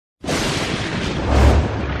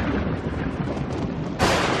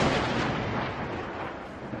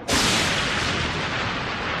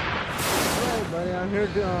here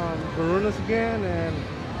at Barona's again, and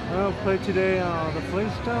I'm gonna play today the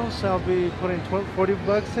Flintstones. So I'll be putting 40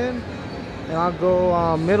 bucks in, and I'll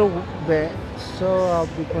go middle bet. So I'll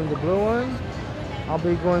be putting the blue one. I'll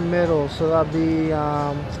be going middle, so that'll be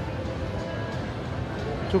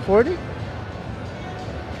 240.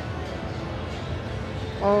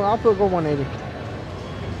 Oh, I'll go 180.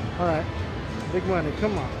 All right, big money.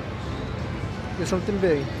 Come on, get something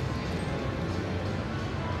big.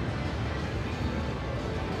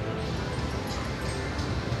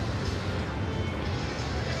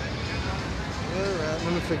 Alright,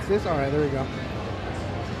 let me fix this. Alright, there we go.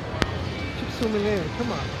 Keep zooming in.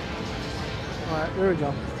 Come on. Alright, there we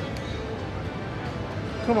go.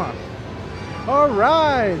 Come on.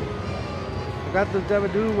 Alright. I got the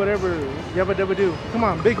dabba-doo, whatever. Yabba dabba doo. Come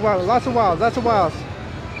on, big wild. Lots of wilds. Lots of wilds.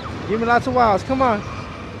 Give me lots of wilds. Come on.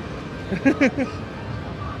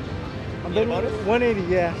 I'm betting 180,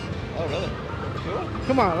 yeah. Oh, really? Cool.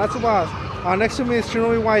 Come on, lots of wilds. Next to me is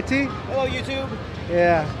Chinoy YT. Hello, YouTube.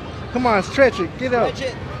 Yeah. Come on, stretch it. Get up.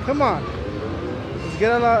 Stretch it. Come on. Let's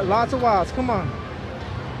get lots of wilds. Come on.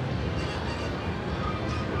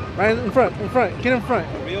 Right in front. In front. Get in front.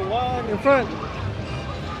 A real one. In front.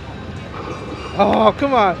 Oh,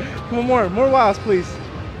 come on. Come on, more. More wilds, please.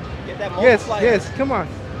 Get that Yes, multiplier. yes. Come on.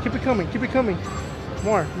 Keep it coming. Keep it coming.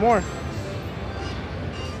 More. More.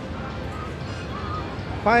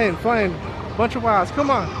 Flying. Flying. Bunch of wilds. Come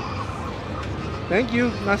on. Thank you.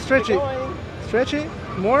 Now stretch it. Stretch it.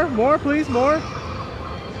 More, more, please, more.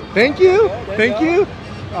 Thank you. Thank you.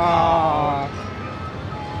 Ah.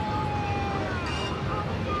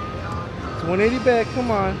 It's 180 back.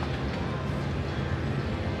 Come on.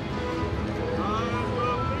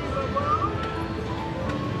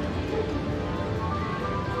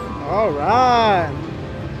 All right.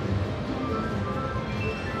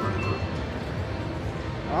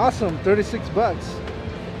 Awesome. 36 bucks.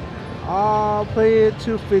 I'll play it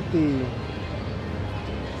 250.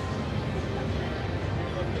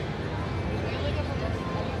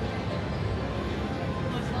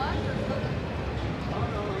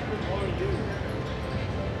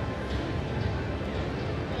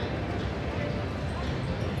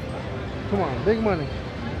 Come on, big money.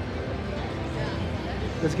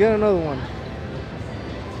 Let's get another one.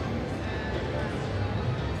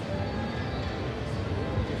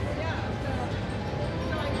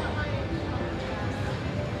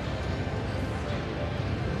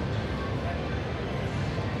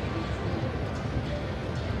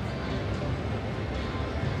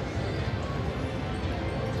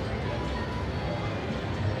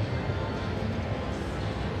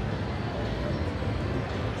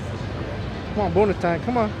 Come on, bonus time.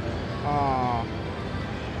 Come on. Aww.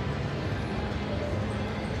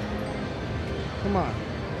 Come on.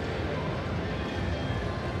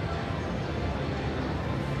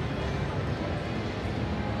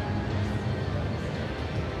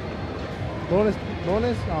 Bonus.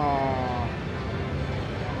 Bonus. Aww.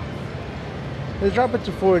 Let's drop it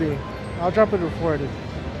to 40. I'll drop it to 40.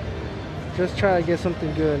 Just try to get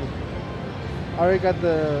something good. I already got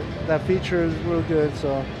that feature is real good,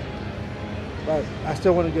 so. But I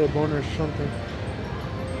still want to get a bonus or something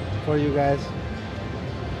for you guys.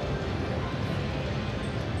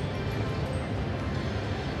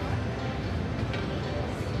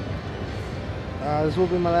 This will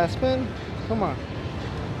be my last spin. Come on.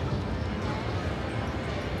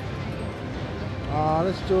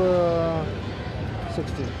 Let's do a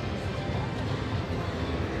 60.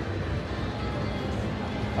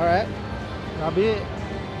 Alright. That'll be it.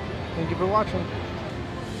 Thank you for watching.